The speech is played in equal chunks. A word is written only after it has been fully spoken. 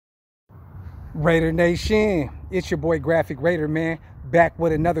Raidernation, it's your boy Graphic Raider, man, back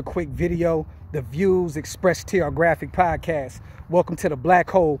with another quick video. The views expressed to our Graphk podcast. Welcome to the black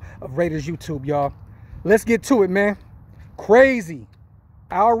hole of Raiders YouTube, y'all. Let's get to it, man. Crazy.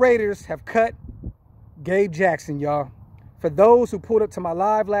 Our Raiders have cut Gabe Jackson, y'all. For those who pulled up to my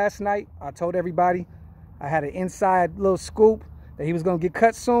live last night, I told everybody I had an inside little scoop that he was going to get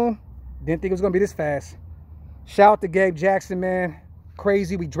cut soon. Didn't think it was going to be this fast. Shout out to Gabe Jackson, man.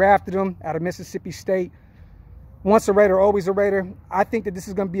 Crazy. We drafted him out of Mississippi State. Once a Raider, always a Raider. I think that this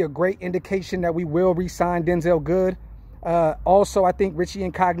is going to be a great indication that we will re-sign Denzel Good. Also, I think Richie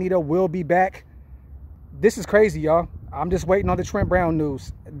Incognito will be back. This is crazy, y'all. I'm just waiting on the Trent Brown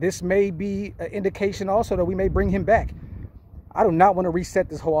news. This may be an indication also that we may bring him back. I do not want to reset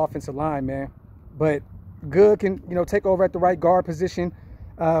this whole offensive line, man. But Good can, take over at the right guard position.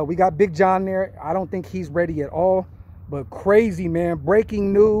 We got Big John there. I don't think he's ready at all. But crazy, man.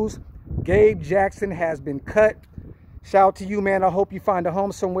 Breaking news. Gabe Jackson has been cut. Shout out to you, man. I hope you find a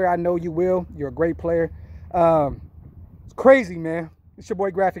home somewhere. I know you will. You're a great player. It's crazy, man. It's your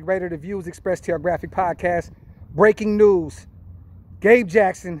boy Graphic Raider. The views expressed to our Graphk podcast. Breaking news. Gabe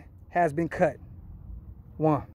Jackson has been cut. One.